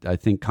I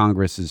think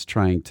Congress is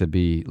trying to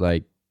be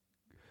like,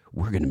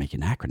 we're going to make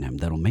an acronym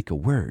that'll make a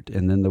word.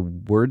 And then the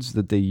words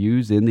that they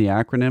use in the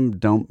acronym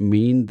don't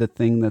mean the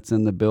thing that's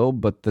in the bill,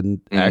 but the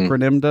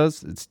acronym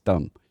does. It's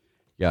dumb.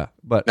 Yeah.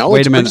 But no, wait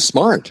it's a minute. pretty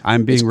smart.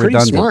 I'm being it's pretty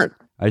redundant. Smart.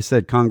 I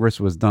said Congress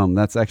was dumb.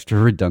 That's extra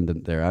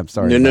redundant there. I'm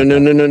sorry.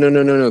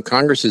 No.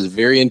 Congress is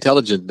very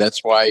intelligent.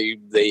 That's why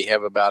they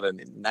have about a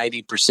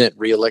 90%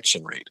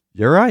 reelection rate.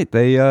 You're right.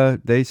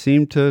 They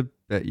seem to,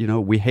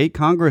 we hate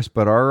Congress,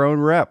 but our own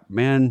rep,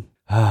 man.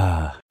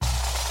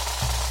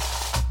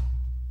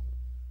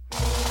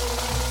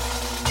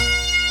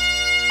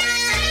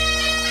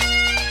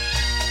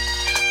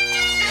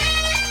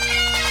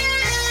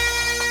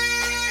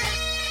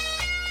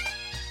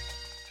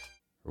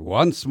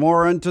 Once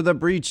more into the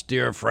breach,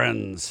 dear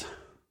friends.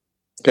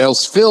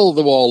 Else fill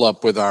the wall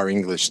up with our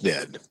English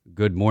dead.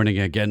 Good morning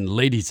again,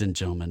 ladies and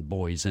gentlemen,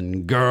 boys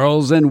and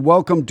girls, and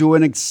welcome to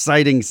an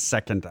exciting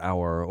second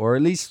hour, or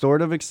at least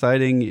sort of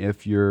exciting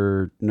if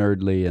you're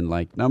nerdly and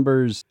like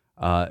numbers.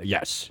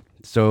 Yes.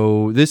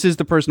 So this is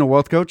the Personal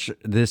Wealth Coach.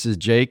 This is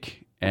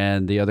Jake,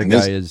 and the other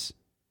guy is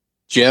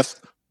Jeff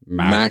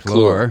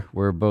McClure.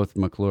 We're both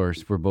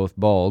McClures. We're both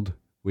bald.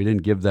 We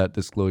didn't give that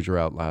disclosure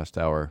out last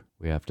hour.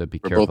 We have to be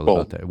careful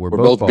about that. We're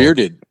both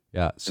bearded.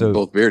 Yeah, so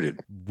both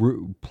bearded.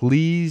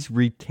 Please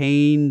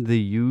retain the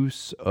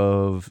use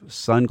of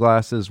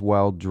sunglasses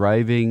while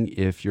driving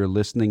if you're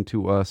listening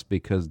to us,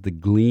 because the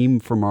gleam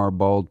from our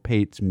bald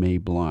pates may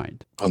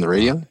blind. On the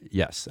radio?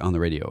 Yes, on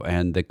the radio.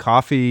 And the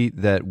coffee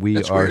that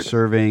we are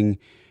serving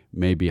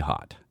may be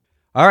hot.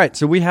 All right,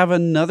 so we have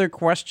another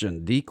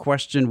question. The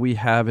question we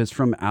have is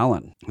from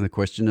Alan. The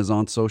question is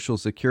on Social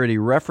Security,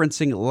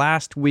 referencing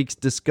last week's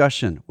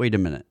discussion. Wait a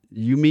minute.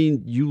 You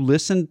mean you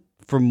listened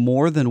for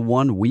more than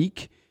 1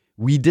 week?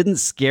 We didn't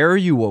scare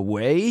you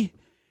away?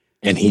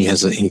 And he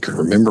can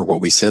remember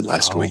what we said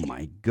last week. Oh,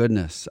 my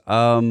goodness.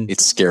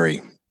 It's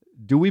scary.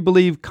 Do we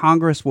believe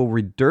Congress will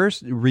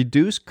reduce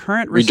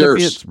current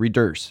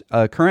recipients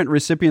current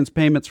recipients'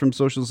 payments from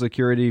Social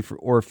Security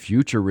or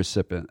future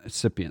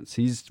recipients?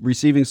 He's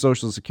receiving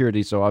Social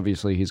Security, so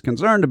obviously he's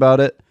concerned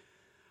about it.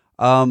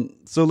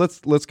 So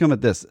let's come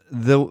at this.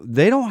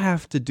 They don't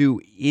have to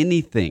do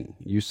anything.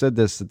 You said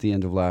this at the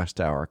end of last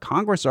hour.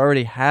 Congress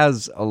already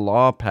has a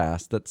law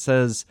passed that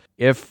says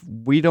if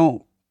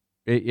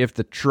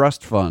the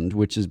trust fund,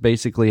 which is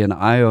basically an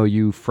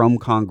IOU from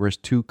Congress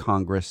to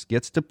Congress,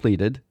 gets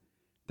depleted,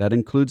 that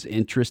includes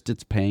interest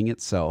it's paying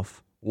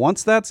itself.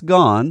 Once that's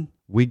gone,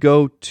 we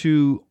go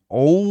to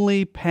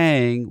only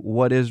paying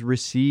what is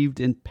received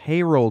in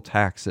payroll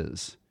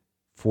taxes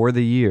for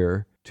the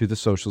year to the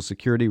Social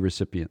Security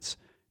recipients.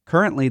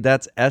 Currently,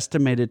 that's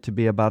estimated to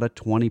be about a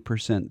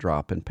 20%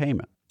 drop in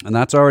payment, and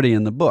that's already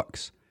in the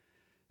books.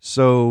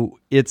 So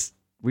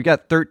we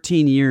got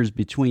 13 years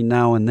between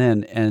now and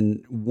then,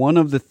 and one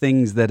of the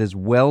things that is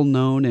well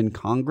known in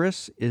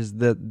Congress is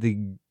that the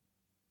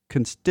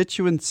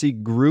constituency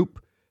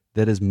group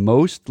that is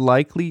most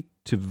likely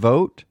to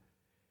vote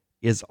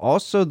is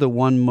also the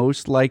one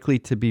most likely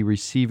to be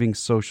receiving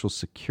Social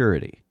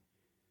Security.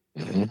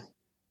 Mm-hmm.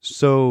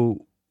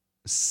 So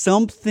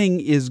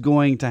something is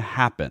going to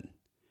happen.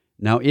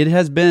 Now, it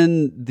has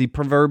been the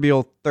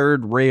proverbial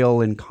third rail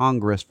in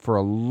Congress for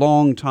a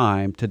long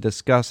time to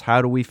discuss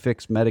how do we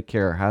fix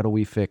Medicare, how do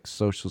we fix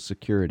Social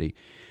Security.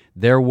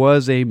 There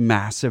was a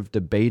massive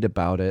debate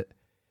about it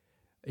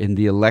in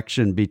the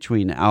election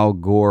between Al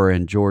Gore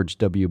and George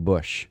W.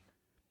 Bush.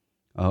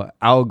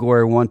 Al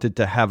Gore wanted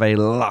to have a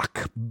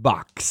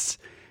lockbox,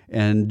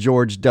 and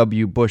George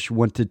W. Bush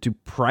wanted to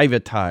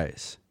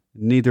privatize.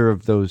 Neither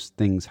of those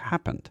things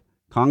happened.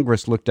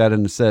 Congress looked at it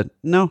and said,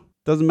 no,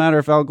 doesn't matter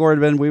if Al Gore had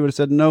been, we would have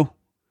said no,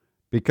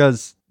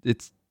 because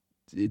it's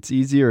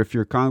easier if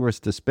you're Congress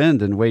to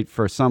spend and wait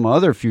for some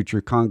other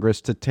future Congress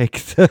to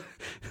take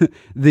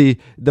the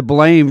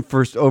blame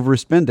for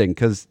overspending,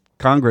 because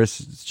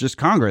Congress is just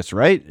Congress,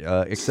 right?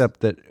 Except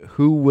that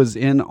who was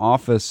in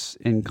office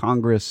in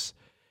Congress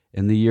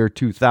in the year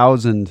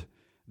 2000,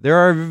 there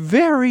are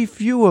very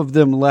few of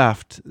them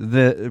left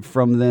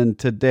from then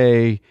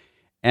today.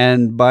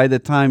 And by the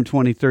time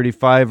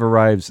 2035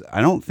 arrives,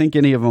 I don't think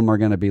any of them are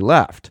going to be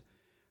left,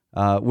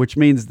 which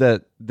means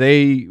that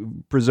they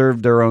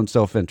preserve their own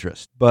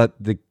self-interest.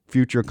 But the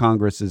future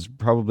Congress is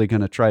probably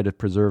going to try to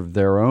preserve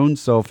their own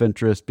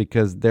self-interest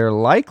because they're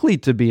likely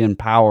to be in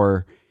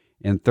power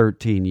in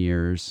 13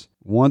 years.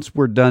 Once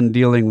we're done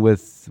dealing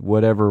with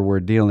whatever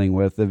we're dealing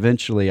with,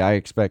 eventually I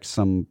expect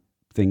some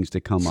things to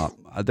come up.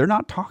 They're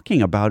not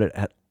talking about it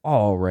at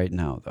all right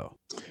now, though.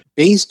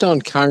 Based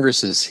on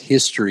Congress's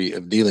history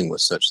of dealing with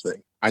such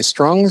things, I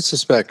strongly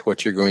suspect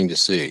what you're going to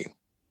see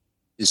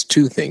is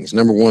two things.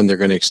 Number one, they're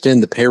going to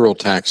extend the payroll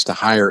tax to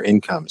higher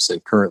incomes than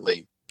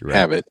currently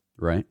have it.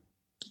 Right.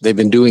 They've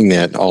been doing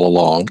that all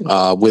along,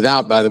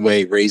 without, by the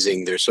way,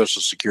 raising their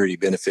Social Security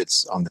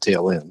benefits on the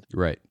tail end.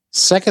 Right.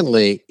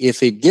 Secondly,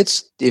 if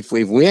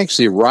we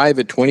actually arrive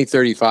at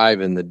 2035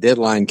 and the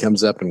deadline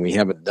comes up and we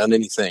haven't done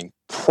anything,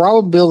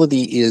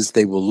 probability is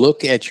they will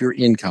look at your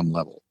income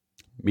level.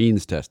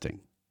 Means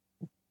testing.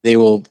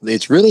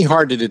 It's really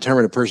hard to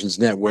determine a person's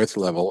net worth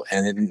level,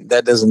 and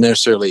that doesn't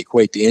necessarily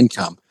equate to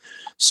income.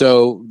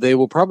 So they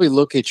will probably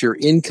look at your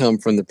income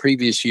from the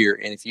previous year,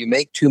 and if you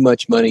make too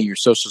much money, your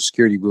Social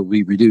Security will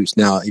be reduced.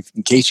 Now,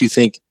 in case you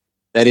think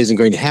that isn't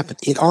going to happen,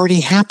 it already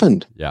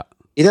happened. Yeah.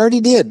 It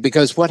already did,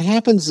 because what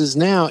happens is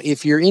now,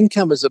 if your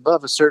income is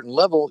above a certain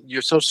level,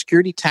 your Social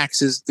Security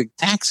taxes, the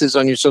taxes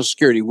on your Social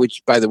Security,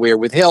 which, by the way, are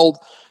withheld,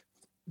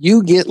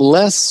 you get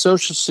less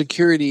Social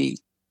Security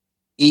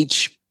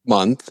each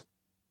month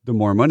The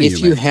more money if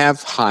you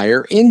have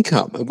higher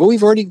income. But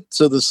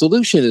so the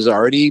solution is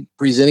already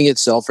presenting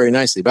itself very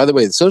nicely. By the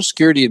way, the Social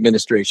Security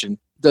Administration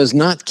does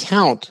not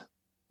count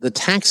the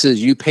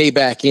taxes you pay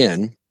back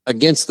in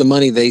against the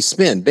money they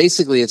spend.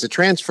 Basically, it's a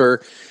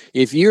transfer.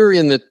 If you're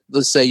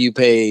let's say you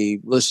pay,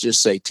 let's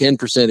just say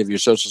 10% of your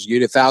Social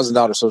Security, $1,000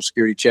 Social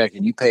Security check,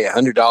 and you pay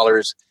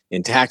 $100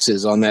 in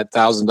taxes on that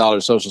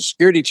 $1,000 Social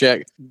Security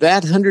check,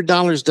 that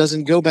 $100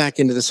 doesn't go back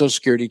into the Social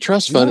Security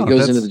Trust Fund. It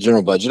goes into the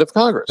general budget of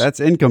Congress. That's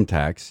income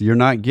tax. You're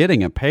not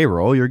getting a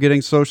payroll. You're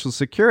getting Social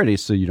Security,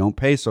 so you don't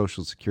pay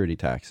Social Security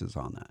taxes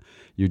on that.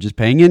 You're just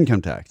paying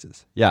income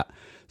taxes. Yeah.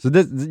 So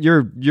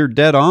you're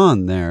dead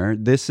on there.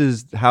 This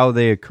is how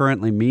they are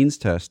currently means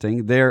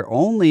testing. They're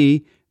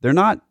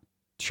not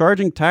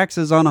charging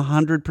taxes on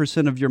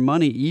 100% of your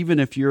money, even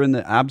if you're in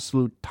the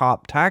absolute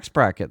top tax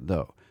bracket,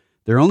 though.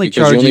 They're only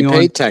charging you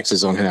only paid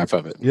taxes on half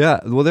of it. Yeah,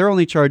 well, they're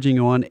only charging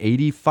you on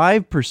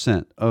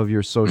 85% of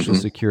your Social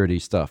Security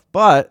stuff.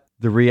 But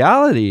the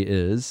reality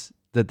is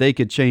that they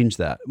could change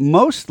that.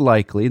 Most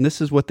likely, and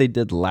this is what they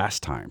did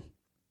last time.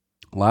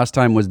 Last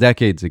time was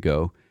decades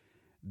ago.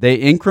 They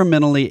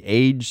incrementally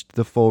aged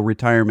the full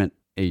retirement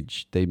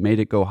age. They made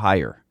it go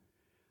higher.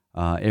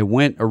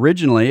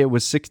 Originally, it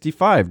was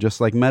 65,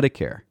 just like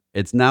Medicare.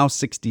 It's now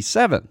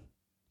 67.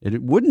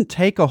 It wouldn't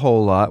take a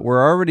whole lot.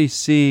 We're already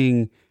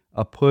seeing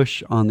a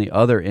push on the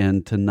other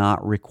end to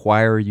not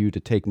require you to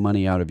take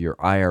money out of your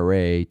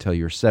IRA till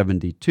you're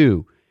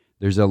 72.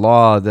 There's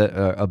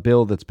a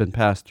bill that's been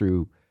passed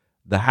through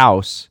the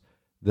House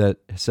that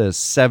says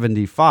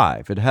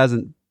 75. It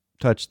hasn't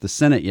touched the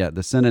Senate yet.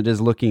 The Senate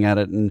is looking at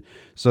it, and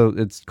so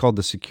it's called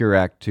the Secure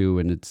Act 2,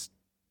 and it's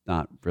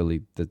not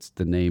really, that's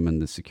the name, and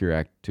the Secure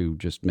Act 2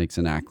 just makes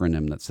an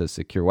acronym that says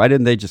Secure. Why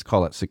didn't they just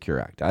call it Secure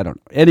Act? I don't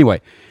know.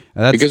 Anyway.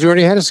 Because we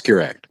already had a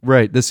Secure Act.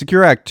 Right. The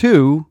Secure Act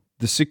 2,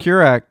 the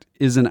Secure Act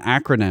is an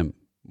acronym.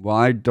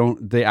 Well,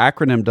 the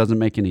acronym doesn't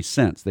make any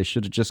sense. They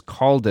should have just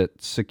called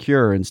it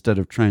Secure instead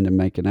of trying to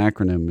make an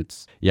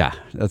acronym.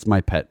 That's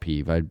my pet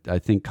peeve. I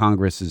think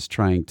Congress is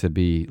trying to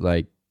be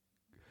like,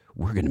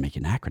 we're going to make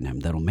an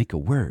acronym that'll make a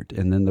word.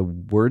 And then the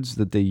words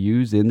that they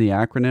use in the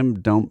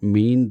acronym don't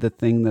mean the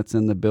thing that's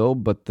in the bill,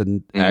 but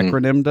the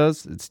acronym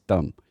does. It's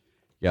dumb.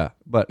 Yeah.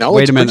 But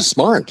wait a minute. Pretty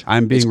smart.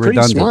 I'm being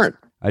redundant. Smart.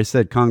 I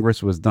said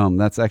Congress was dumb.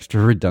 That's extra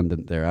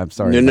redundant there. I'm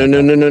sorry.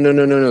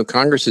 No.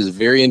 Congress is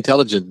very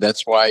intelligent.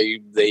 That's why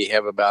they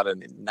have about a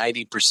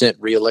 90%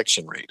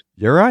 reelection rate.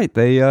 You're right.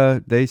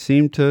 They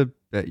seem to,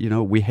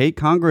 we hate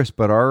Congress,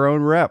 but our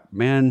own rep,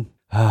 man.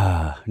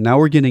 Now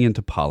we're getting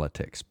into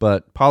politics,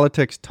 but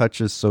politics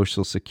touches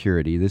Social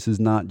Security. This is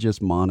not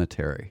just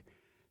monetary.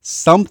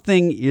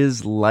 Something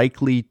is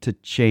likely to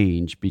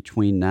change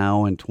between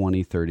now and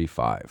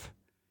 2035.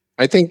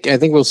 I think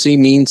we'll see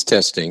means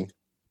testing.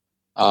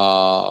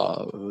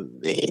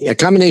 A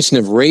combination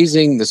of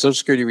raising the Social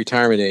Security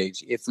retirement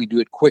age, if we do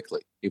it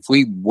quickly. If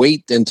we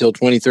wait until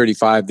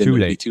 2035, then it would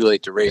be too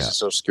late to raise the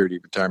Social Security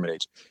retirement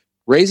age.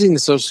 Raising the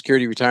Social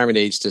Security retirement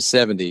age to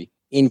 70,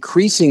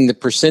 increasing the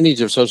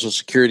percentage of Social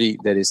Security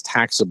that is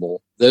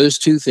taxable. Those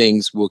two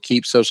things will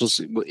keep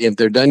if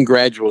they're done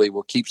gradually,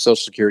 will keep Social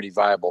Security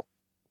viable.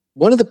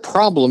 One of the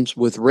problems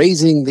with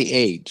raising the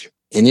age,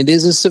 and it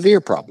is a severe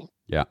problem.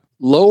 Yeah.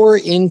 Lower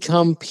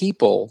income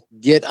people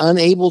get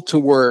unable to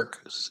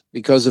work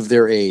because of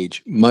their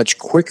age much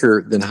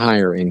quicker than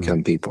higher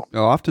income people.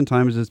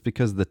 Oftentimes it's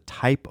because of the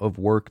type of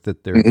work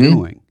that they're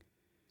doing.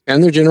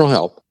 And their general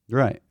help.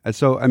 Right.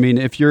 So,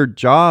 if your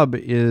job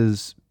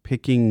is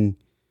picking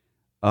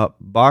up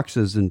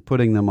boxes and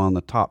putting them on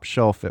the top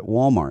shelf at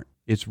Walmart,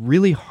 it's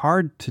really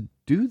hard to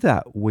do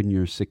that when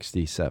you're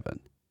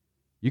 67.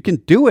 You can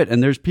do it,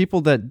 and there's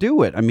people that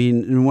do it.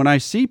 When I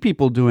see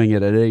people doing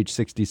it at age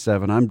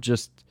 67,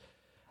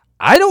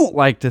 I don't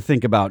like to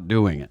think about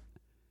doing it.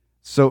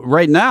 So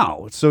right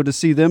now, to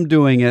see them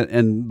doing it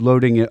and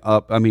loading it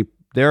up,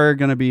 there are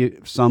going to be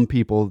some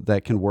people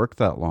that can work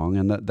that long,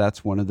 and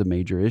that's one of the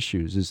major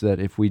issues, is that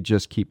if we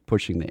just keep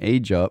pushing the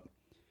age up,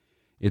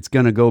 it's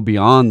going to go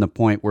beyond the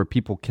point where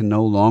people can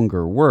no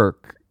longer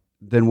work.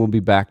 Then we'll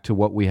be back to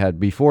what we had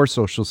before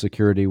Social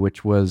Security,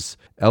 which was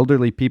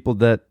elderly people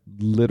that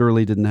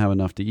literally didn't have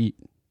enough to eat.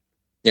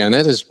 Yeah, and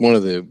that is one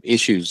of the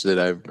issues that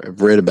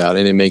I've read about,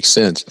 and it makes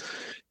sense.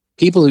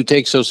 People who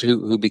take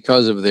who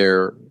because of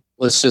their,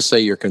 let's just say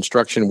you're a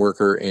construction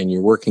worker and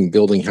you're working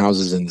building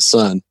houses in the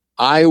sun,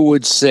 I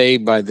would say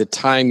by the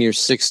time you're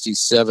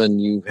 67,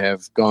 you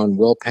have gone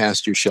well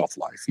past your shelf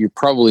life. You're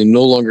probably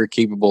no longer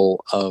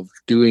capable of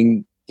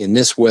doing, in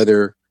this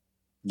weather,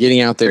 getting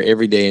out there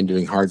every day and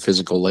doing hard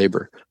physical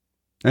labor.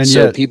 And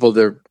so yet, people,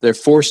 they're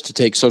forced to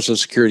take Social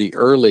Security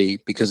early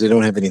because they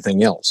don't have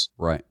anything else.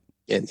 right.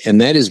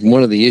 And that is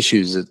one of the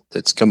issues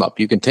that's come up.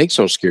 You can take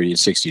Social Security at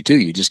 62,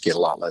 you just get a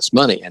lot less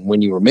money. And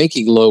when you were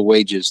making low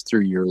wages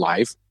through your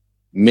life,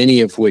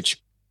 many of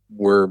which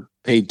were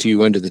paid to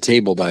you under the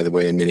table, by the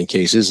way, in many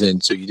cases,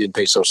 and so you didn't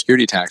pay Social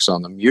Security tax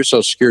on them, your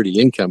Social Security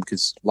income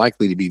is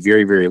likely to be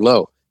very, very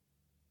low.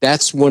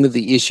 That's one of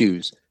the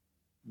issues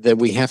that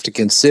we have to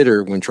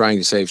consider when trying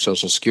to save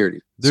Social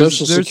Security.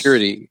 Social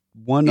Security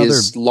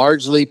is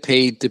largely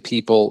paid to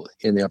people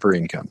in the upper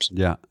incomes.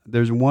 Yeah.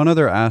 There's one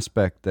other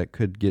aspect that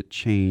could get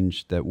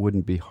changed that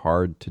wouldn't be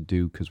hard to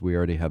do because we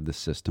already have the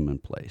system in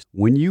place.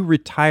 When you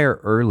retire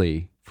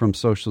early from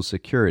Social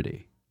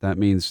Security, that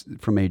means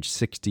from age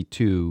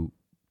 62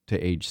 to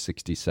age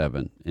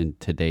 67 in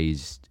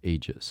today's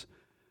ages.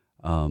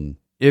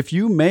 If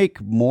you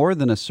make more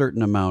than a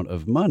certain amount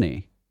of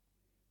money,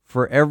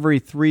 for every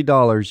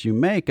 $3 you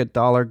make,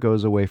 $1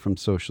 goes away from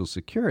Social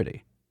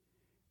Security.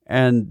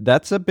 And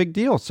that's a big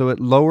deal. So it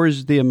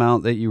lowers the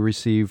amount that you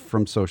receive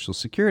from Social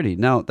Security.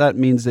 Now, that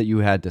means that you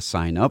had to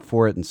sign up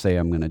for it and say,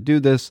 I'm going to do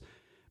this.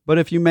 But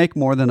if you make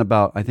more than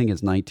about, I think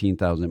it's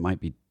 $19,000, it might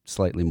be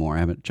slightly more. I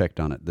haven't checked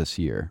on it this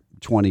year,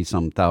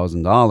 $20-some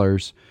thousand.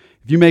 If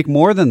you make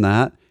more than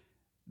that,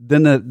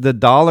 then the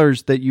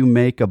dollars that you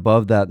make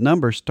above that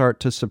number start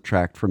to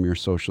subtract from your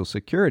Social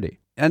Security.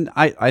 And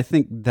I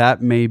think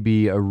that may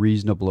be a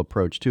reasonable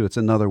approach too. It's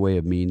another way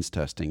of means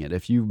testing it.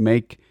 If you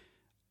make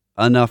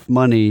enough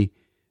money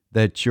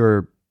that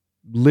you're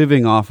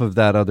living off of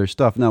that other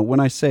stuff. Now, when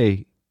I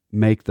say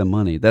make the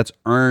money, that's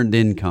earned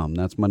income.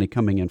 That's money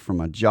coming in from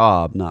a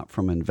job, not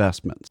from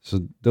investments.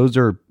 So those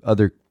are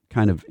other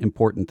kind of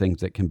important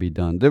things that can be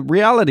done. The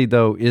reality,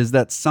 though, is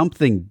that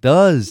something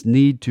does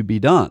need to be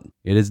done.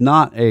 It is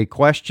not a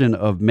question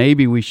of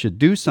maybe we should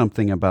do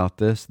something about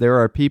this. There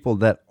are people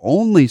that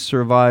only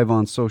survive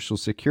on Social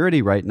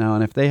Security right now,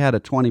 and if they had a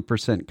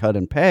 20% cut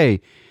in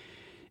pay,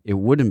 it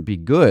wouldn't be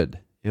good.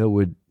 It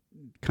would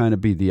kind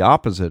of be the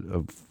opposite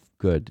of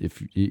good.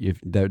 If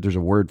there's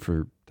a word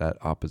for that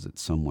opposite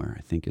somewhere,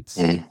 I think it's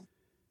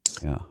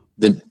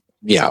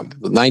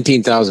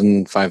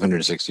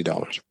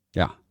 $19,560.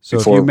 Yeah. So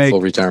before if you make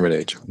full retirement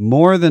age,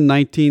 more than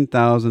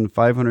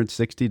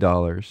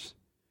 $19,560,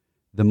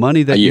 the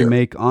money that you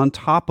make on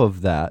top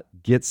of that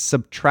gets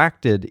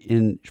subtracted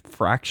in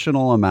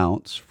fractional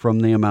amounts from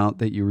the amount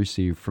that you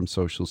receive from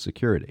Social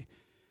Security.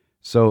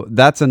 So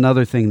that's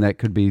another thing that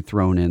could be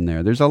thrown in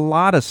there. There's a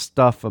lot of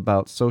stuff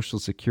about Social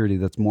Security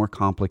that's more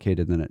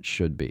complicated than it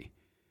should be.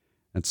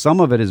 And some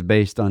of it is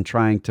based on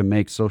trying to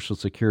make Social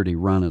Security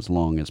run as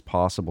long as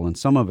possible. And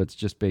some of it's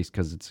just based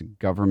because it's a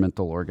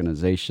governmental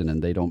organization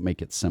and they don't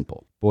make it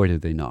simple. Boy,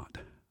 did they not.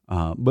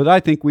 But I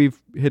think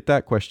we've hit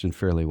that question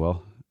fairly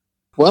well.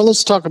 Well,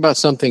 let's talk about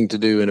something to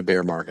do in a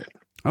bear market.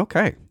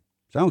 Okay.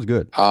 Sounds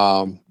good.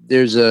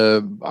 There's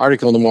an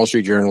article in the Wall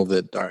Street Journal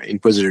that our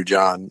Inquisitor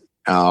John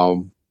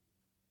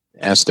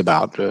asked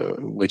about,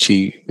 which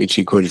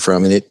he quoted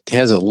from, and it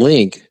has a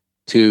link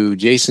to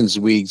Jason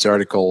Zweig's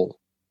article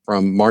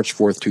from March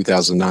 4th,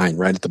 2009,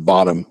 right at the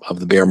bottom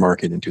of the bear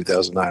market in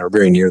 2009, or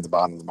very near the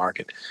bottom of the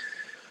market.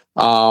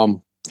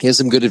 He has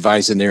some good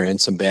advice in there and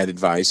some bad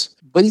advice,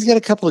 but he's got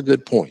a couple of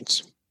good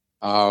points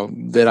so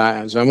I'm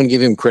going to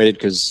give him credit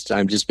because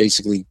I'm just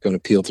basically going to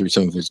peel through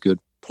some of his good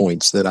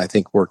points that I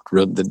think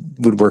that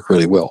would work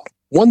really well.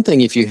 One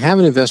thing, if you have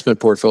an investment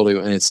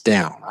portfolio and it's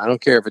down, I don't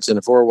care if it's in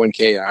a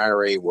 401k,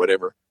 IRA,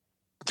 whatever,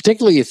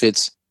 particularly if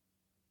it's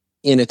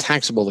in a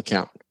taxable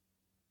account,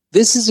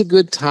 this is a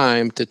good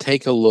time to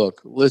take a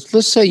look.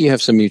 Let's say you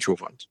have some mutual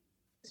funds.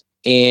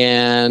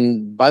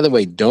 And by the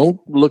way,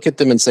 don't look at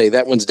them and say,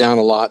 that one's down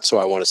a lot, so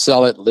I want to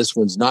sell it. This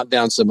one's not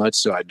down so much,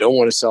 so I don't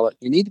want to sell it.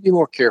 You need to be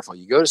more careful.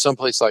 You go to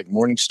someplace like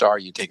Morningstar,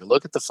 you take a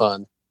look at the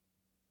fund.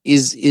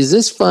 Is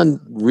this fund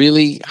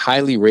really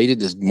highly rated?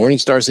 Does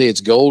Morningstar say it's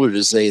gold or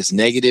does it say it's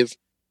negative?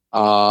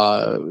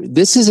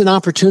 This is an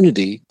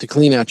opportunity to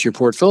clean out your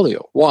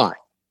portfolio. Why?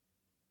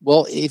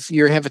 Well, if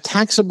you have a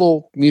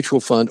taxable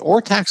mutual fund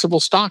or taxable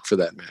stock for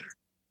that matter,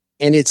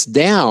 and it's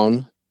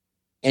down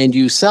and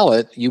you sell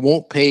it, you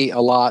won't pay a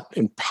lot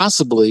and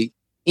possibly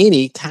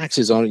any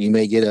taxes on it.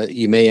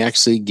 You may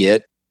actually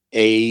get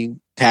a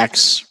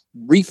tax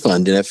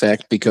refund in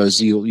effect because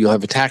you'll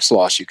have a tax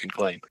loss you can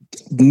claim.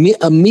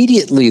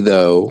 Immediately,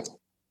 though,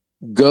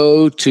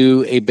 go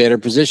to a better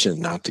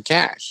position, not to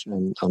cash,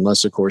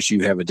 unless, of course,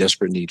 you have a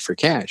desperate need for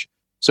cash.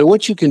 So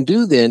what you can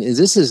do then is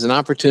this is an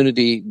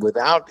opportunity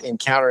without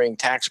encountering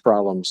tax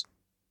problems,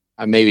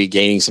 maybe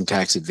gaining some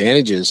tax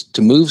advantages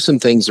to move some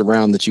things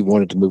around that you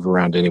wanted to move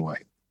around anyway.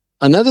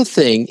 Another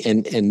thing,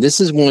 and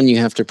this is one you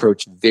have to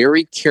approach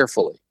very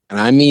carefully, and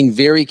I mean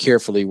very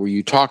carefully, where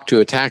you talk to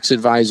a tax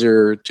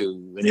advisor,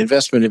 to an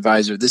investment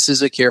advisor. This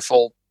is a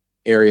careful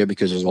area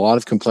because there's a lot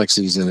of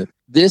complexities in it.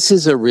 This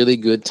is a really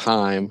good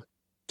time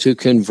to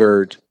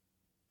convert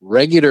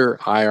regular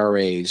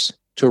IRAs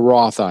to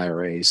Roth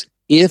IRAs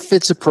if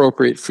it's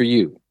appropriate for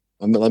you.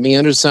 Let me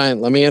underline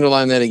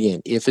that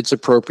again. If it's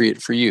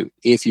appropriate for you.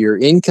 If your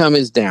income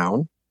is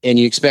down and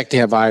you expect to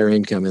have higher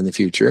income in the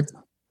future,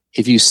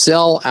 If you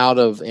sell out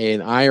of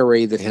an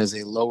IRA that has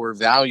a lower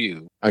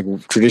value, a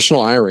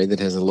traditional IRA that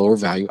has a lower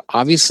value,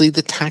 obviously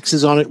the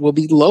taxes on it will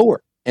be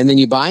lower. And then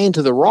you buy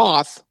into the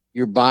Roth,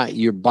 you're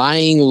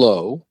buying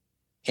low,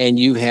 and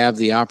you have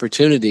the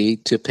opportunity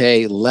to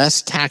pay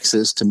less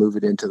taxes to move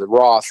it into the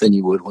Roth than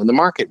you would when the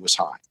market was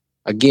high.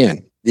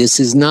 Again, this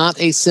is not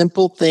a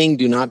simple thing.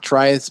 Do not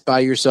try it by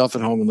yourself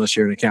at home unless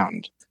you're an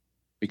accountant,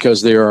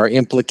 because there are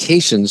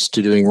implications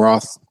to doing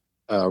Roth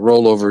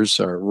rollovers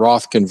or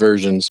Roth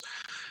conversions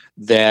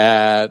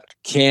that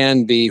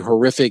can be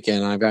horrific.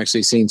 And I've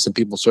actually seen some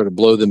people sort of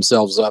blow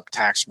themselves up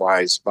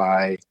tax-wise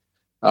by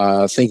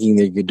thinking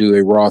they could do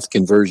a Roth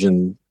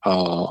conversion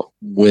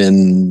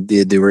when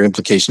there were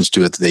implications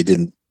to it that they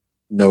didn't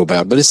know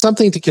about. But it's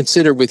something to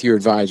consider with your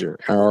advisor,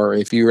 or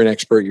if you're an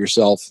expert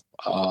yourself.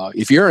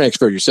 If you're an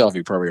expert yourself,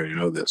 you probably already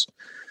know this.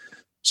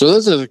 So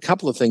those are a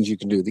couple of things you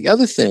can do. The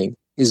other thing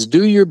is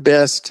do your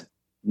best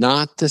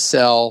not to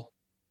sell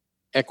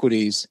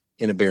equities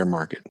in a bear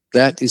market.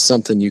 That is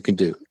something you can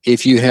do.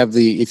 If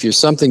you're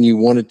something you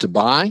wanted to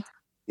buy,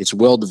 it's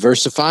well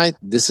diversified,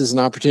 this is an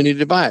opportunity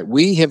to buy it.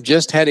 We have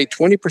just had a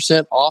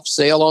 20% off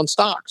sale on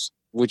stocks,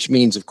 which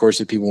means, of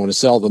course, if people want to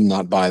sell them,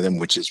 not buy them,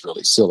 which is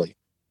really silly.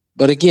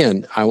 But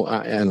again,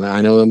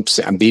 I know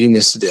I'm beating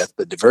this to death,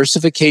 but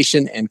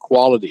diversification and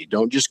quality.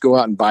 Don't just go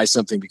out and buy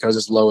something because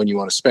it's low and you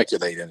want to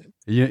speculate in it.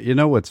 You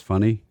know what's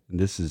funny?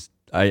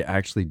 I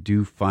actually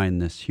do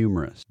find this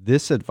humorous.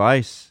 This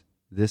advice,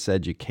 this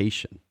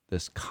education,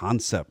 this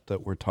concept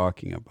that we're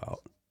talking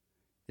about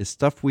is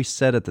stuff we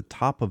said at the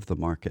top of the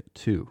market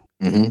too.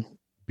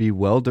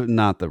 Mm-hmm.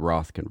 Not the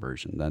Roth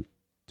conversion. That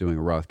doing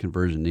a Roth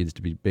conversion needs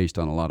to be based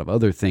on a lot of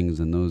other things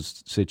in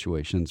those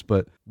situations.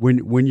 But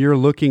when you're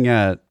looking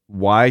at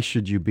why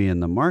should you be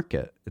in the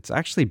market, it's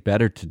actually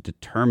better to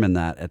determine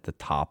that at the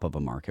top of a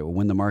market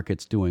when the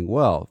market's doing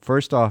well.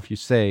 First off, you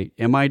say,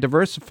 am I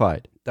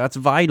diversified? That's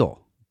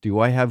vital. Do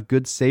I have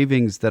good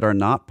savings that are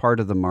not part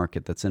of the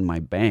market that's in my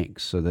bank,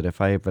 so that if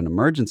I have an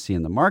emergency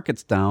and the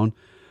market's down,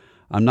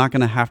 I'm not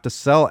going to have to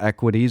sell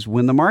equities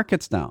when the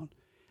market's down?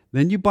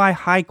 Then you buy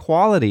high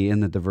quality in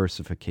the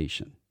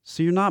diversification.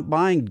 So you're not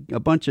buying a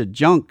bunch of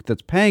junk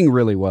that's paying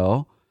really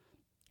well,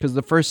 because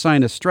the first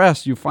sign of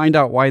stress, you find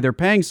out why they're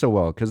paying so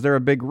well, because they're a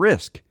big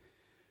risk.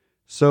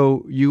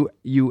 So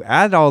you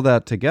add all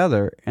that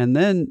together, and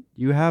then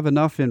you have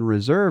enough in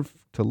reserve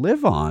to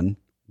live on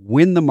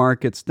when the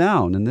market's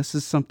down. And this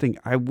is something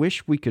I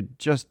wish we could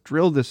just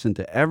drill this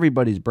into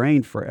everybody's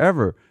brain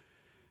forever.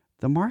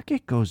 The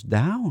market goes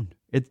down.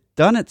 It's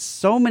done it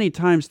so many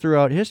times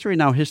throughout history.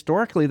 Now,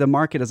 historically, the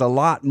market is a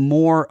lot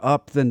more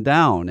up than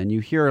down, and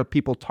you hear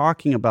people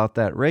talking about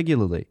that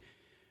regularly.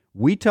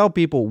 We tell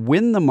people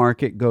when the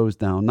market goes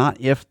down, not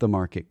if the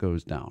market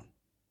goes down.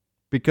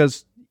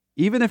 Because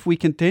even if we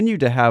continue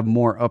to have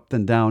more up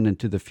than down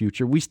into the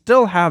future, we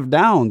still have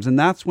downs, and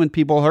that's when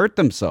people hurt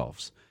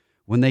themselves.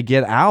 When they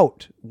get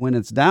out when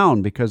it's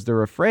down because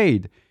they're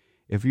afraid.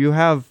 If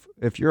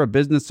you're a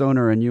business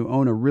owner and you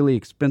own a really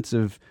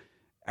expensive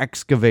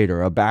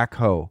excavator, a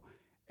backhoe,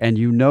 and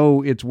you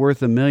know it's worth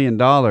 $1 million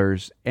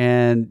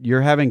and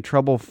you're having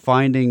trouble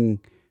finding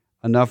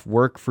enough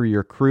work for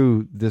your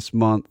crew this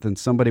month, and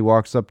somebody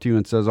walks up to you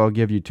and says, I'll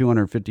give you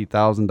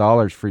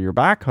 $250,000 for your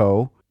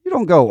backhoe, you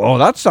don't go, oh,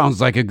 that sounds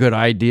like a good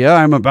idea.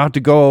 I'm about to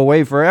go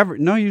away forever.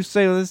 No, you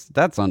say,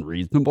 that's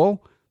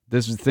unreasonable.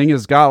 This thing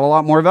has got a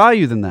lot more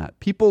value than that.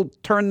 People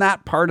turn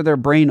that part of their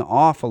brain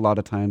off a lot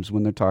of times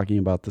when they're talking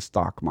about the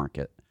stock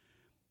market.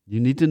 You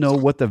need to know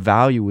what the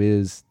value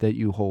is that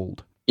you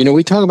hold. You know,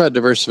 we talk about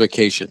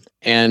diversification,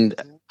 and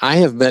I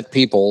have met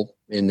people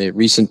in the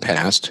recent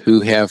past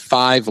who have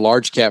 5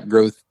 large cap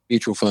growth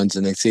mutual funds,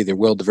 and they say they're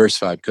well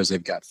diversified because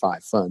they've got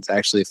 5 funds.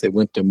 Actually, if they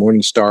went to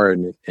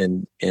Morningstar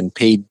and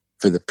paid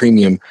for the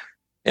premium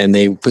and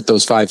they put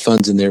those 5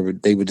 funds in there,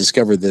 they would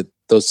discover that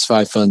those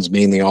 5 funds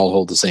mainly all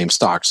hold the same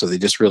stock. So they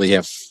just really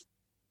have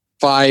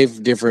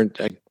 5 different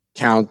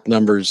account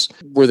numbers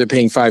where they're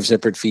paying 5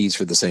 separate fees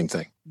for the same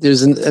thing.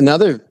 There's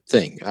another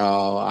thing.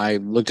 I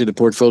looked at a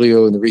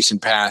portfolio in the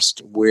recent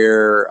past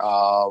where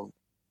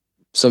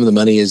some of the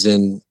money is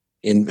in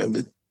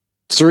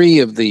 3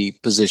 of the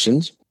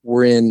positions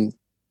were in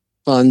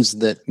funds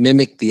that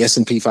mimic the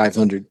S&P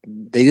 500.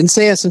 They didn't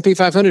say S&P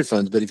 500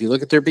 funds, but if you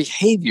look at their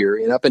behavior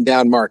in up and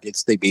down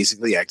markets, they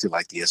basically acted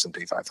like the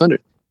S&P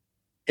 500.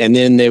 And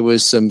then there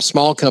was some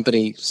small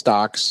company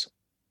stocks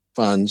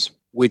funds,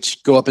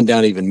 which go up and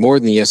down even more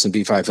than the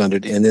S&P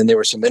 500. And then there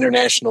were some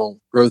international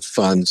growth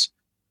funds,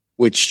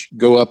 which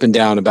go up and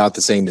down about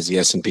the same as the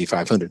S&P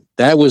 500.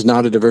 That was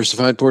not a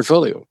diversified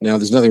portfolio. Now,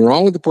 there's nothing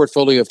wrong with the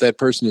portfolio if that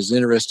person is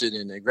interested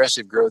in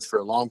aggressive growth for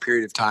a long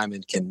period of time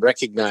and can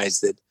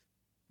recognize that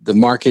the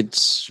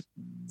market's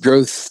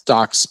growth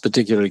stocks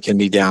particularly can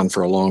be down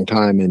for a long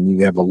time and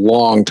you have a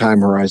long time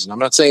horizon. I'm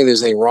not saying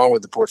there's anything wrong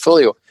with the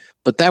portfolio,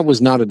 but that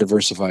was not a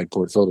diversified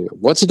portfolio.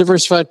 What's a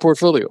diversified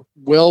portfolio?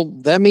 Well,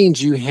 that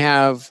means you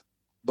have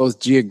both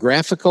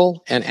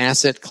geographical and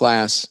asset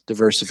class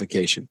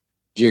diversification.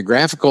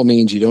 Geographical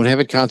means you don't have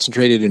it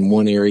concentrated in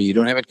one area. You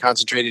don't have it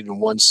concentrated in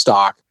one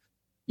stock.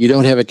 You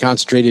don't have it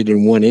concentrated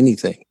in one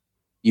anything.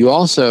 You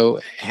also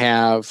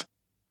have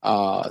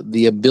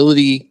the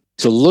ability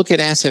to look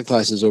at asset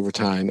classes over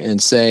time and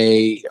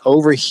say,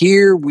 over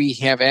here, we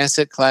have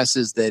asset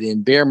classes that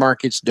in bear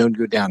markets don't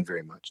go down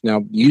very much.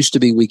 Now, used to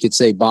be we could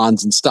say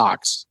bonds and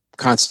stocks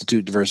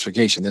constitute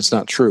diversification. That's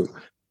not true.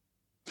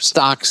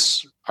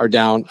 Stocks are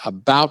down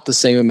about the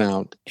same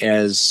amount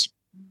as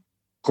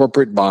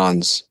corporate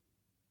bonds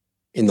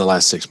in the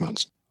last 6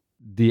 months.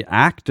 The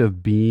act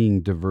of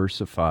being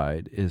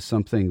diversified is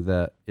something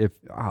that, if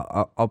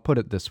I'll put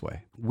it this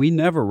way, we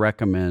never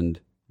recommend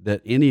that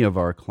any of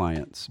our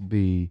clients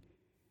be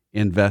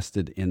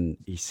invested in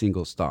a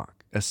single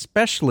stock,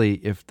 especially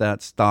if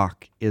that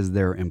stock is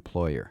their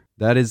employer.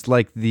 That is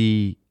like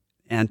the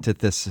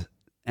antithesis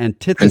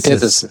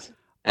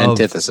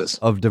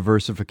of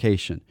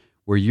diversification,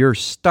 where you're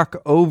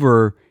stuck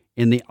over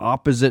in the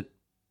opposite,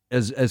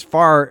 as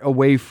far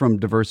away from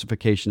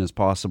diversification as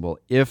possible.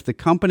 If the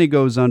company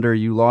goes under,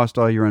 you lost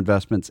all your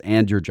investments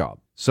and your job.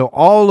 So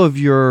all of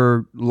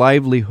your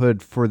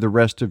livelihood for the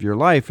rest of your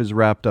life is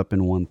wrapped up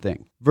in one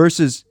thing.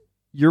 Versus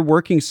you're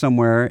working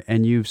somewhere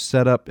and you've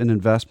set up an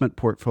investment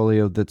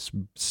portfolio that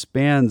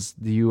spans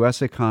the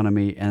U.S.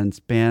 economy and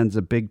spans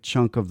a big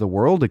chunk of the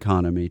world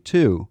economy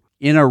too,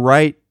 in a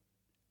right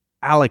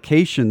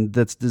allocation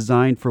that's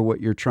designed for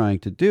what you're trying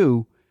to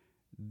do.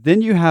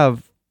 Then you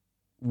have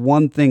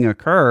one thing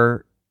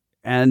occur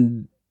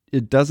and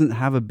it doesn't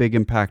have a big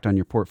impact on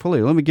your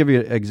portfolio. Let me give you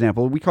an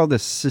example. We call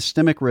this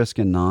systemic risk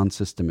and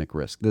non-systemic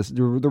risk.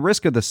 The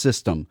risk of the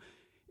system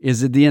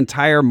is that the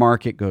entire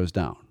market goes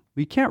down.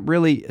 We can't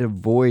really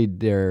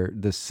avoid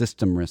the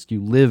system risk.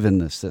 You live in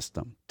the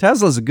system.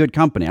 Tesla's a good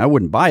company. I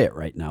wouldn't buy it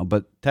right now,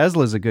 but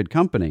Tesla's a good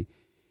company.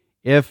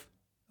 If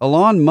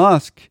Elon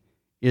Musk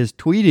is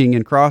tweeting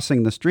and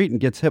crossing the street and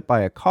gets hit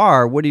by a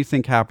car, what do you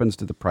think happens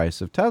to the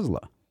price of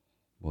Tesla?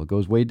 Well, it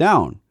goes way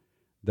down.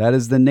 That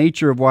is the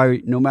nature of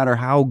why no matter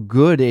how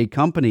good a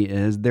company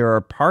is, there are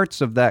parts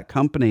of that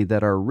company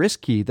that are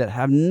risky that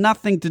have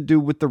nothing to do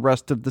with the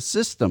rest of the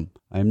system.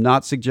 I'm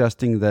not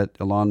suggesting that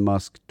Elon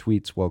Musk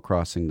tweets while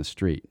crossing the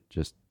street.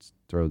 Just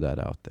throw that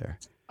out there.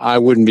 I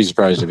wouldn't be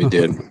surprised if he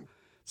did.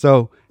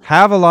 So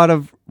have a lot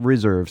of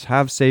reserves,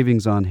 have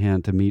savings on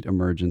hand to meet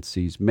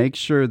emergencies. Make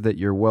sure that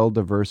you're well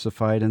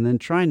diversified, and then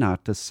try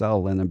not to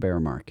sell in a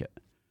bear market.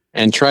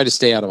 And try to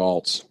stay out of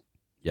alts.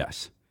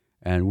 Yes.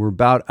 And we're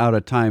about out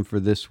of time for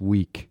this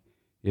week.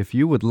 If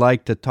you would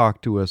like to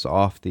talk to us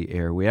off the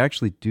air, we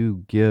actually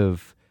do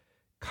give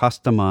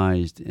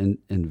customized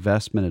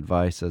investment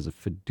advice as a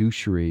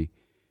fiduciary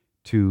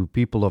to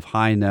people of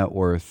high net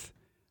worth.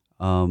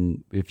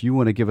 If you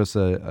want to give us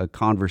a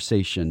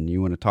conversation, you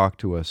want to talk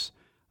to us,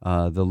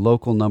 the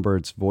local number,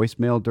 it's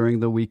voicemail during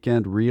the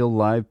weekend, real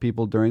live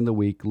people during the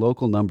week.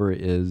 Local number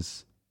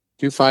is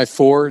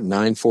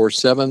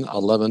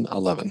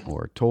 254-947-1111.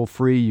 Or toll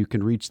free, you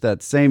can reach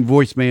that same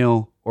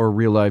voicemail or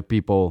real live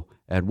people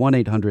at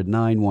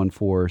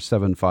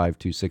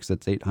 1-800-914-7526.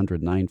 That's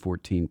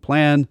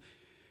 800-914-PLAN.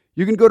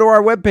 You can go to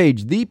our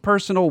webpage,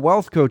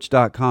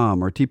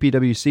 thepersonalwealthcoach.com or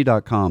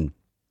tpwc.com,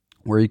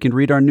 where you can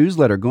read our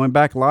newsletter going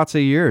back lots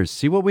of years.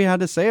 See what we had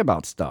to say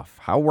about stuff,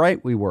 how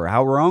right we were,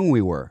 how wrong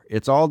we were.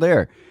 It's all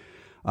there.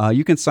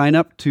 You can sign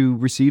up to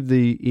receive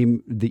the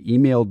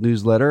emailed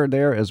newsletter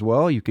there as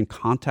well. You can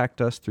contact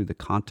us through the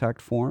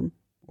contact form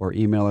or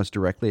email us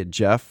directly at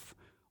Jeff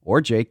or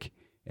Jake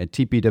at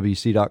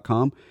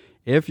tpwc.com.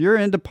 If you're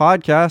into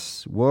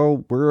podcasts,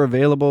 well, we're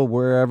available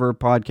wherever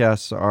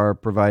podcasts are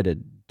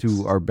provided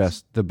to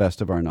the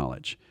best of our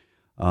knowledge.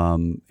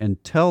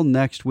 Until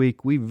next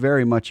week, we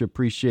very much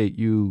appreciate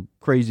you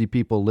crazy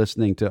people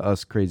listening to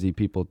us crazy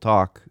people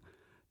talk.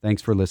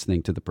 Thanks for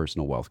listening to The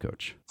Personal Wealth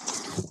Coach.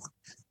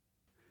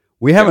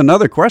 We have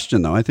another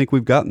question, though. I think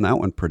we've gotten that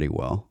one pretty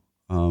well.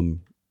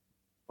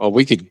 Well,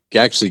 we could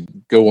actually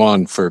go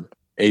on for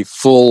a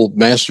full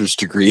master's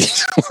degree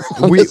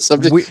on this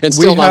subject and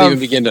still not even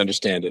begin to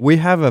understand it. We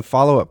have a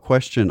follow-up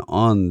question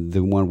on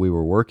the one we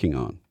were working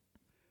on.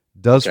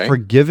 Does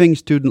forgiving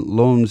student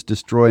loans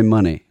destroy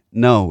money?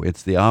 No,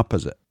 it's the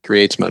opposite.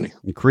 Creates money.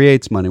 It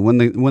creates money.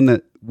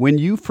 When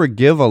you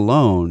forgive a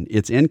loan,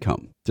 it's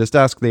income. Just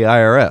ask the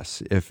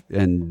IRS.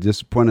 And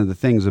just one of the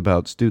things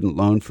about student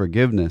loan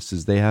forgiveness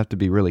is they have to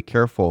be really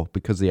careful,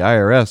 because the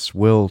IRS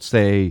will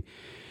say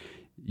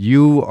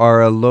you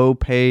are a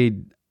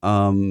low-paid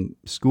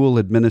school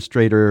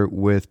administrator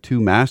with 2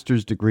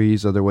 master's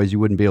degrees. Otherwise, you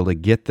wouldn't be able to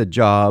get the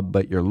job.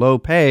 But you're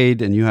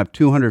low-paid and you have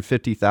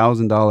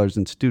 $250,000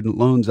 in student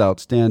loans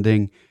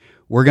outstanding.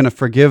 We're going to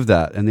forgive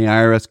that. And the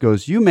IRS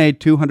goes, you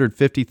made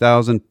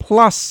 $250,000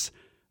 plus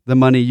the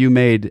money you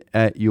made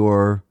at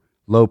your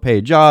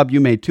low-paid job.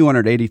 You made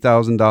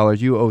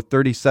 $280,000. You owe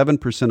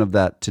 37% of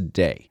that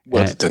today.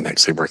 Well, it doesn't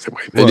actually work that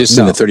way. It is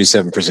in the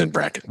 37%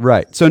 bracket.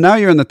 Right. So now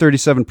you're in the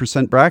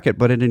 37% bracket,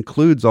 but it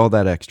includes all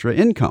that extra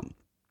income.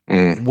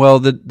 Well,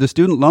 the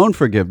student loan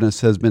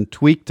forgiveness has been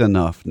tweaked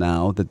enough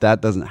now that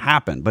doesn't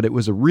happen, but it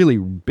was a really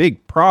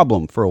big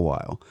problem for a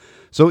while.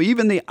 So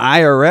even the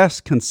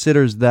IRS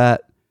considers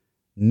that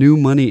new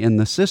money in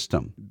the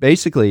system.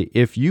 Basically,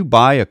 if you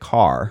buy a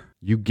car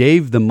You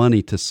gave the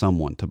money to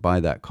someone to buy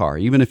that car,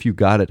 even if you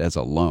got it as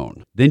a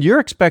loan. Then you're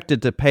expected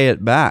to pay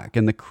it back.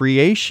 And the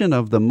creation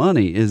of the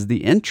money is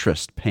the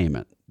interest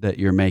payment that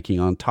you're making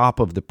on top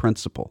of the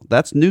principal.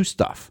 That's new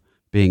stuff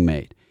being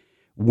made.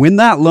 When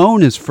that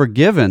loan is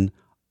forgiven,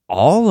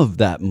 all of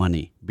that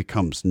money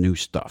becomes new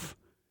stuff.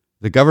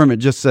 The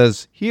government just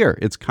says, here,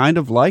 it's kind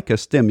of like a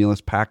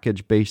stimulus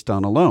package based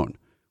on a loan,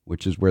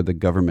 which is where the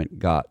government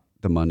got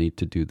the money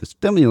to do the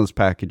stimulus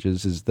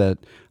packages, is that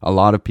a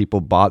lot of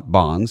people bought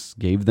bonds,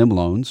 gave them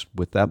loans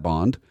with that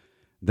bond.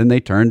 Then they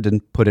turned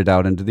and put it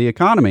out into the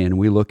economy. And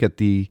we look at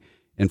the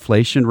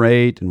inflation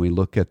rate and we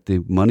look at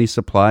the money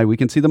supply. We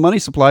can see the money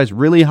supply is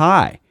really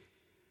high.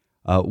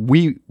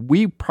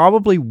 We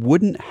probably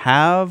wouldn't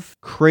have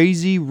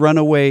crazy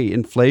runaway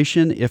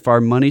inflation if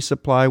our money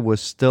supply was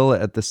still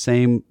at the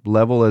same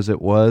level as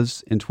it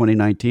was in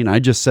 2019. I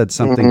just said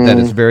something that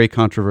is very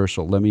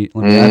controversial. Let me add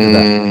to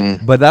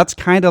that. But that's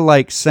kind of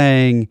like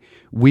saying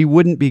we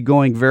wouldn't be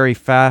going very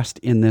fast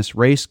in this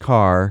race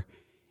car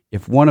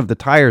if one of the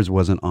tires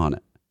wasn't on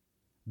it.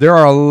 There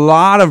are a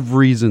lot of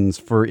reasons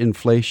for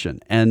inflation,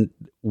 and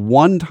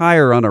one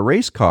tire on a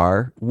race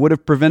car would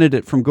have prevented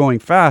it from going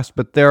fast,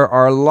 but there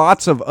are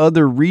lots of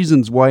other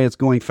reasons why it's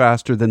going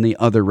faster than the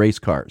other race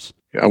cars.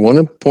 I want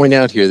to point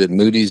out here that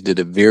Moody's did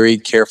a very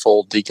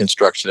careful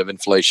deconstruction of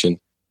inflation.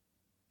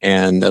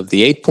 And of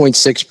the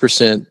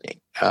 8.6%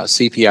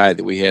 CPI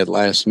that we had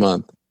last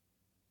month,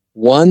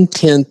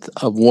 1/10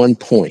 of 1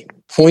 point,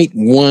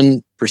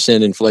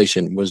 0.1%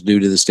 inflation was due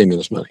to the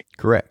stimulus money.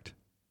 Correct.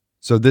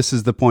 So this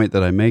is the point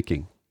that I'm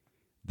making.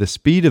 The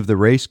speed of the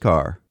race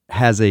car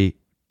has a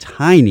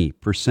tiny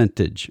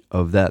percentage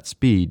of that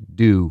speed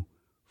due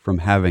from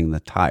having the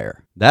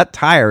tire. That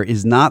tire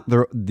is not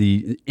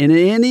the in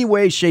any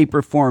way, shape,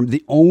 or form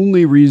the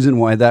only reason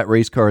why that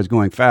race car is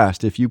going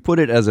fast. If you put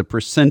it as a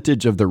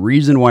percentage of the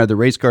reason why the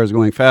race car is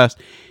going fast,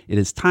 it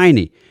is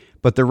tiny.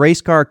 But the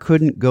race car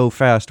couldn't go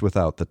fast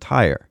without the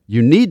tire.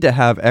 You need to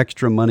have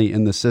extra money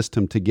in the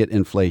system to get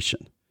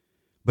inflation.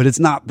 But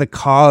it's not the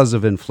cause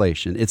of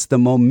inflation. It's the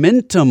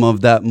momentum of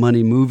that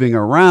money moving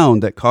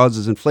around that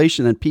causes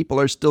inflation, and people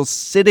are still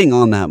sitting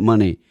on that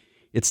money.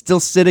 It's still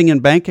sitting in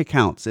bank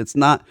accounts. It's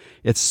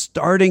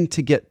starting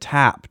to get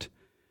tapped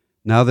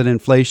now that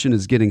inflation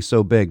is getting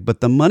so big. But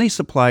the money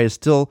supply is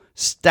still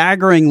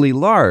staggeringly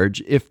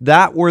large. If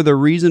that were the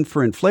reason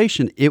for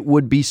inflation, it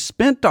would be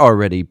spent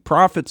already.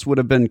 Profits would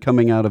have been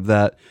coming out of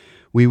that.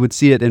 We would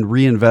see it in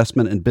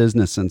reinvestment in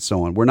business and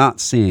so on. We're not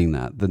seeing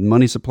that. The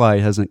money supply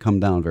hasn't come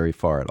down very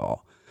far at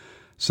all.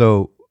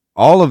 So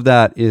all of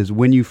that is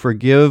when you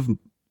forgive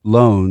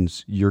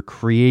loans, you're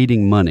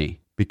creating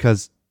money,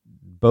 because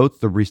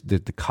both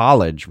the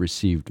college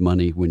received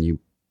money when you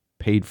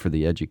paid for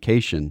the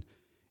education,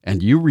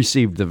 and you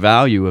received the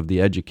value of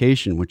the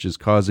education, which is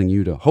causing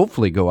you to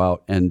hopefully go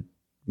out and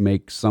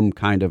make some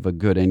kind of a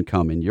good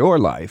income in your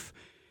life.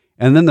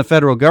 And then the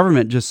federal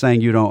government just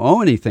saying you don't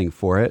owe anything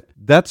for it,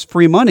 that's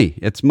free money.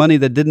 It's money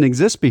that didn't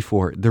exist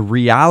before. The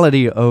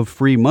reality of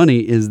free money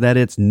is that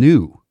it's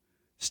new.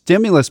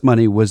 Stimulus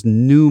money was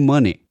new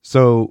money.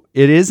 So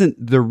it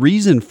isn't the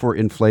reason for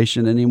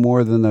inflation any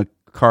more than the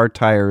car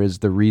tire is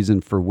the reason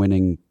for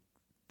winning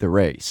the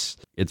race.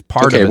 It's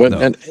part of it, though.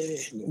 And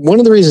one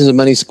of the reasons the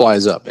money supply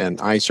is up,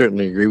 and I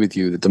certainly agree with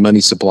you that the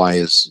money supply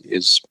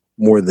is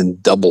more than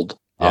doubled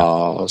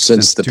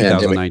since the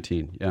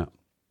 2019, pandemic. Yeah.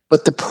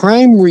 But the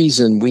prime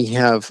reason we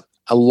have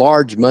a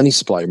large money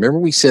supply, remember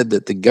we said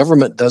that the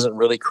government doesn't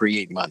really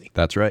create money.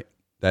 That's right.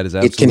 That is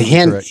absolutely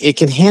correct. It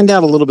can hand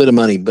out a little bit of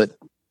money, but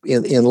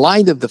in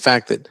light of the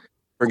fact that,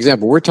 for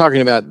example, we're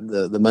talking about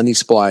the money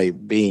supply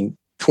being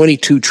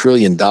 $22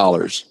 trillion,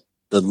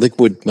 the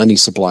liquid money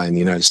supply in the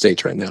United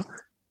States right now.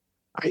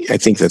 I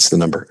think that's the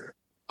number.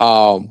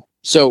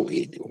 So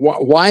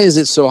why is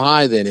it so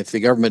high then if the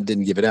government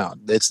didn't give it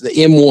out? That's the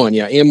M1.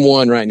 Yeah,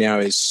 M1 right now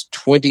is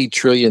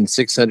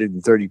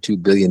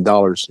 $20,632 billion.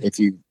 If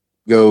you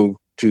go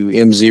to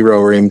M0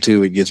 or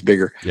M2, it gets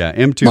bigger. Yeah,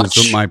 M2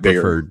 is my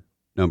preferred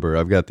number.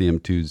 I've got the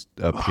M2s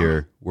up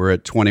here. We're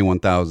at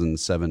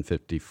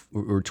 21,750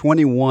 or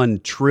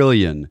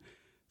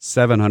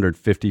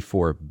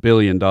 $21,754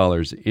 billion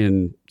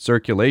in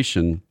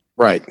circulation.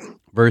 Right.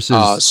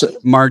 Versus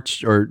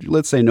March, or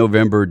let's say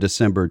November,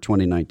 December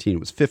 2019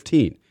 was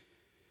 15.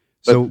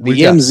 So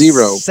we got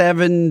M0,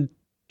 $7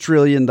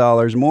 trillion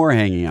more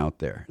hanging out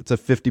there. It's a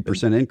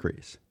 50%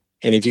 increase.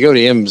 And if you go to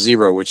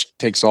M0, which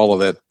takes all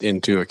of that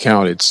into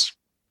account, it's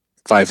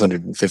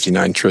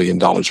 $559 trillion,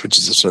 which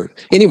is absurd.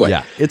 Anyway.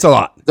 Yeah, it's a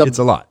lot. It's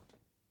a lot.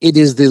 It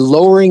is the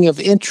lowering of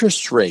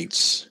interest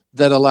rates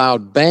that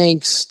allowed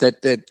banks,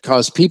 that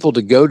caused people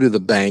to go to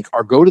the bank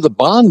or go to the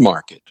bond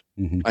market.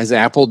 Mm-hmm. As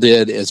Apple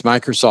did, as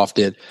Microsoft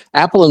did.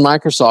 Apple and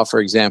Microsoft,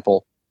 for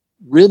example,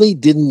 really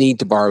didn't need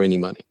to borrow any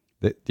money.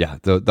 The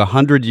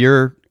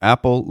 100-year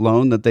Apple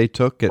loan that they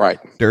took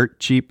at dirt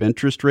cheap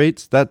interest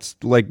rates, that's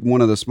like one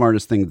of the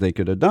smartest things they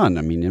could have done.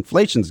 I mean,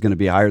 inflation is going to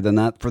be higher than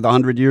that for the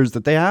 100 years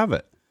that they have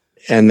it.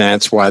 And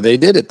that's why they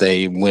did it.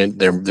 They went,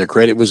 their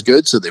credit was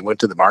good, so they went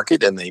to the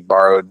market and they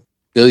borrowed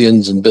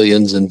billions and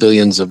billions and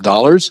billions of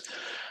dollars.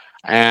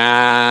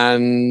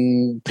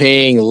 and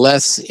paying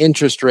less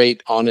interest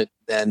rate on it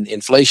than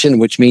inflation,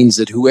 which means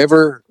that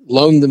whoever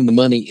loaned them the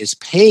money is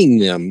paying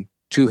them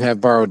to have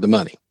borrowed the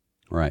money.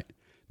 Right.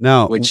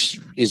 Now, which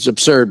is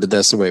absurd, but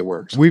that's the way it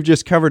works. We've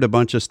just covered a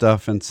bunch of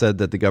stuff and said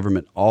that the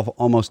government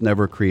almost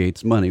never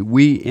creates money.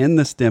 In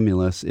the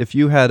stimulus, if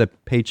you had a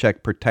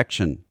paycheck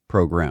protection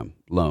program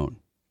loan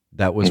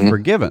that was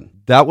forgiven,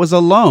 that was a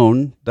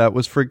loan that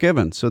was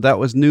forgiven. So that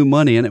was new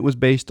money, and it was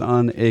based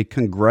on a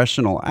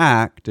congressional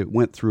act. It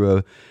went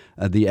through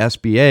the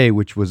SBA,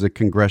 which was a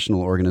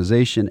congressional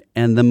organization,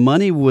 and the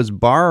money was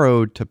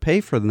borrowed to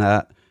pay for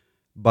that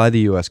by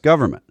the U.S.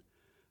 government.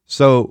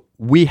 So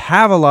we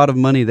have a lot of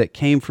money that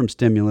came from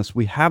stimulus.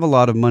 We have a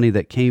lot of money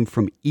that came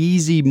from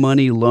easy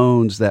money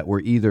loans that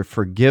were either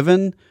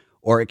forgiven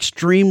or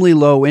extremely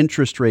low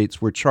interest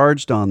rates were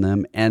charged on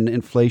them, and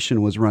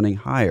inflation was running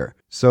higher.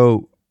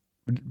 So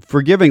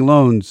forgiving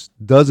loans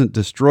doesn't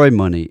destroy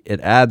money.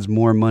 It adds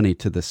more money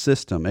to the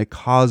system. It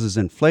causes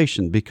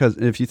inflation because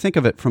if you think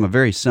of it from a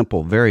very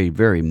simple, very,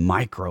 very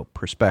micro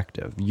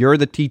perspective, you're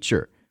the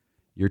teacher.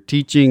 You're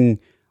teaching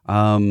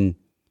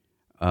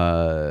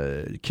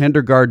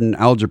kindergarten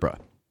algebra,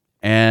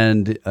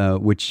 and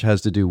which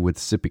has to do with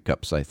sippy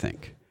cups, I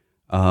think.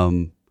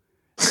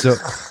 So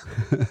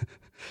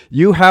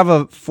you have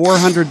a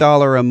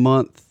 $400 a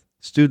month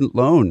student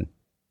loan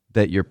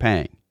that you're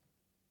paying.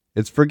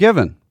 It's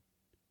forgiven.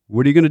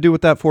 What are you going to do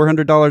with that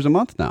 $400 a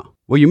month now?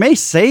 Well, you may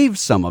save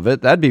some of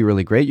it. That'd be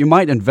really great. You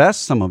might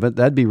invest some of it.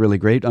 That'd be really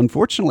great.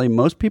 Unfortunately,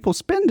 most people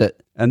spend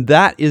it. And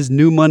that is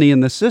new money in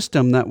the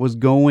system that was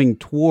going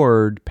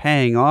toward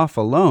paying off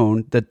a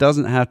loan that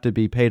doesn't have to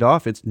be paid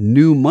off. It's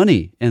new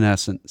money, in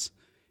essence.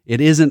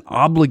 It isn't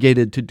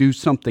obligated to do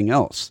something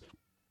else.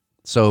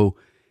 So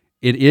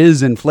it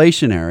is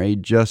inflationary,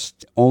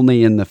 just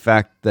only in the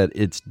fact that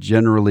it's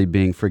generally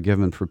being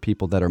forgiven for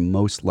people that are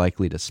most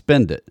likely to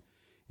spend it.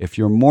 If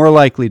you're more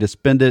likely to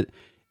spend it,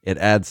 it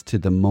adds to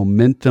the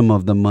momentum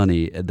of the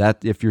money.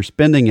 That if you're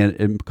spending it,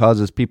 it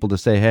causes people to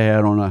say, hey,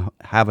 I don't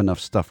have enough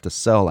stuff to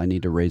sell. I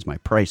need to raise my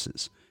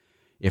prices.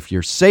 If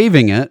you're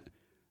saving it,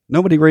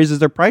 nobody raises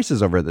their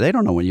prices over it. They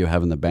don't know what you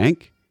have in the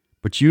bank,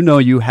 but you know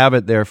you have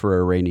it there for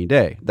a rainy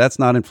day. That's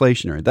not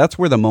inflationary. That's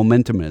where the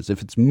momentum is.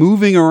 If it's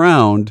moving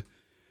around,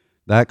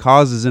 that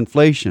causes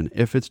inflation.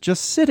 If it's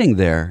just sitting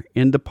there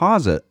in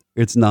deposit,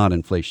 it's not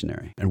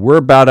inflationary. And we're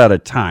about out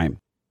of time.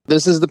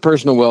 This is the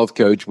Personal Wealth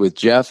Coach with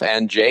Jeff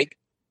and Jake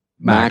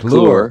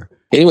McClure.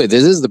 Anyway,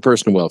 this is the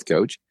Personal Wealth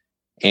Coach,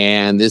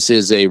 and this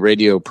is a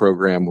radio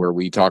program where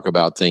we talk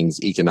about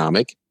things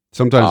economic.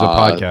 Sometimes a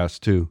podcast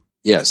too.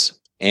 Yes,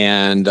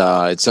 and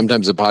it's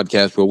sometimes a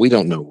podcast. Well, we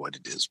don't know what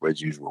it is. As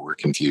usual, we're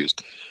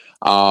confused.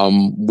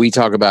 We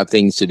talk about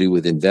things to do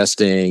with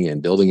investing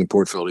and building a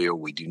portfolio.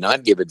 We do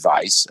not give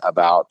advice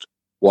about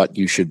what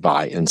you should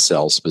buy and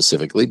sell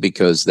specifically,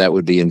 because that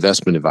would be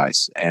investment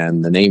advice.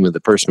 And the name of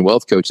the Personal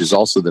Wealth Coach is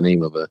also the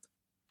name of a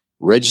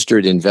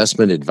registered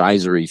investment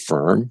advisory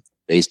firm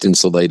based in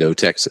Salado,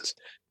 Texas.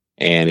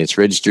 And it's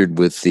registered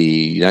with the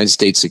United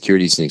States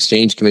Securities and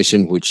Exchange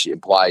Commission, which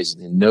implies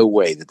in no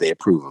way that they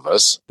approve of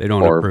us. They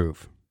don't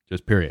approve,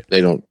 just period.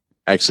 They don't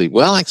actually,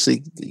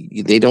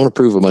 they don't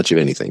approve of much of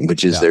anything,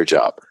 which is their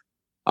job.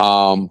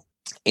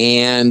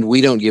 And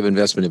we don't give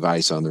investment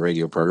advice on the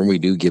radio program. We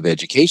do give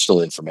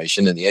educational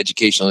information, and the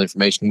educational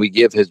information we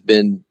give has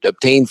been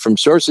obtained from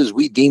sources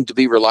we deem to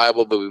be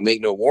reliable, but we make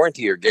no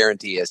warranty or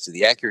guarantee as to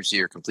the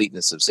accuracy or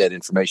completeness of said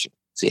information.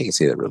 See, I can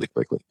say that really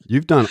quickly.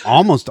 You've done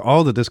almost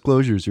all the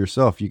disclosures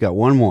yourself. You got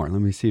one more.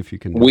 Let me see if you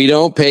can. We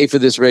don't pay for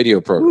this radio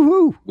program.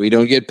 Woo-hoo. We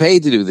don't get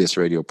paid to do this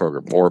radio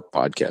program or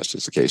podcast,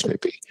 as the case may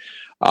be.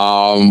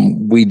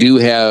 We do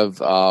have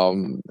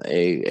an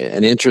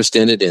interest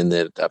in it, in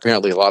that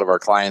apparently a lot of our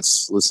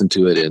clients listen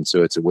to it, and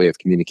so it's a way of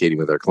communicating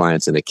with our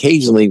clients. And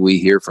occasionally we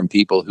hear from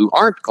people who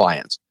aren't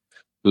clients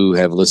who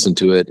have listened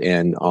to it,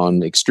 and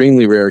on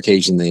extremely rare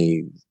occasion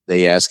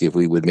they ask if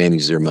we would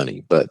manage their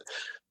money. But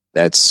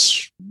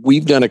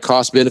we've done a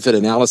cost benefit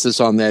analysis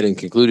on that and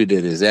concluded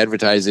it is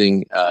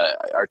advertising.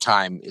 Our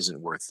time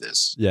isn't worth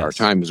this. Yes. Our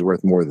time is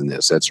worth more than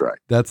this. That's right.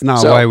 That's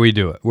not why we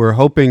do it. We're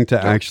hoping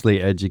to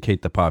actually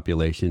educate the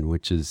population,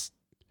 which is,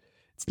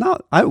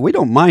 we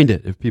don't mind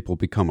it if people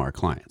become our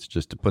clients,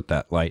 just to put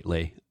that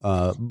lightly.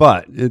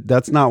 But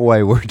that's not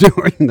why we're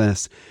doing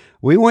this.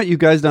 We want you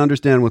guys to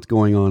understand what's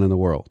going on in the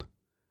world.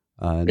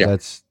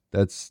 That's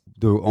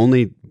the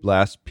only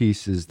last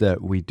piece, is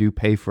that we do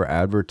pay for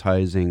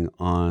advertising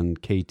on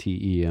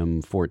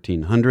KTEM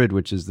 1400,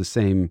 which is the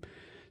same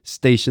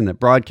station that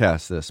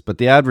broadcasts this. But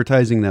the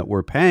advertising that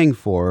we're paying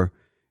for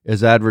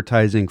is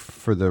advertising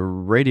for the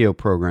radio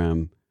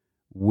program,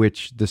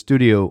 which the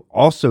studio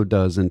also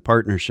does in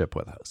partnership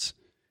with us.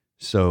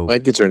 So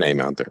it gets our name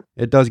out there.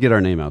 It does get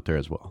our name out there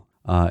as well.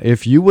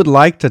 If you would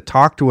like to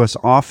talk to us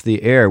off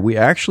the air, we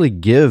actually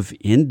give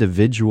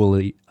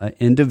individually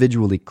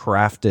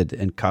crafted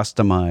and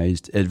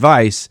customized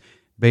advice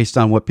based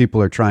on what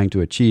people are trying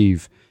to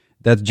achieve.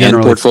 That's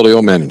generally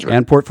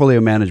and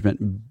portfolio management.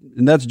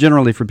 And that's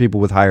generally for people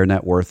with higher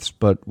net worths,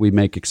 but we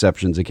make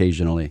exceptions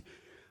occasionally.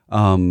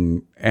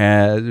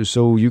 And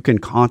so you can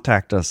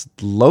contact us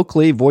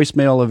locally,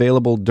 voicemail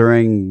available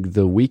during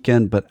the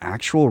weekend, but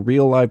actual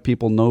real live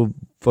people, no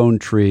phone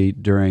tree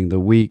during the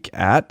week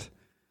at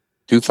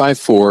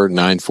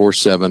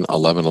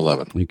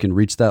 254-947-1111. You can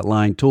reach that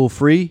line toll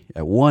free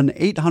at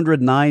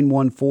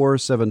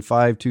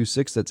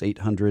 1-800-914-7526. That's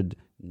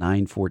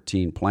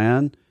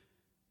 800-914-PLAN.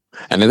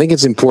 And I think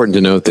it's important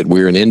to note that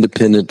we're an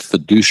independent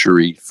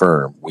fiduciary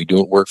firm. We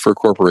don't work for a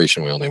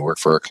corporation. We only work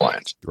for our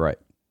clients. Right.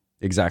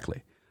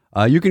 Exactly.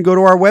 You can go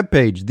to our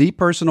webpage,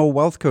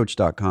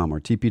 thepersonalwealthcoach.com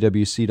or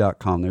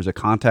tpwc.com. There's a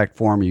contact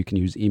form. You can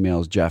use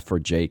emails, Jeff or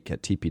Jake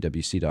at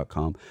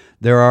tpwc.com.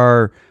 There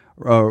are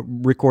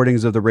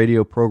recordings of the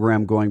radio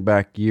program going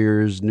back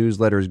years,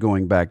 newsletters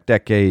going back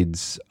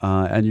decades,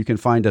 and you can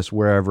find us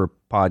wherever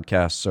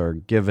podcasts are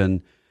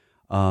given.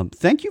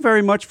 Thank you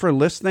very much for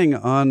listening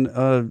on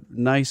a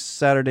nice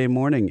Saturday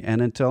morning.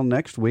 And until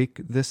next week,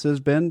 this has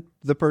been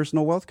The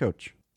Personal Wealth Coach.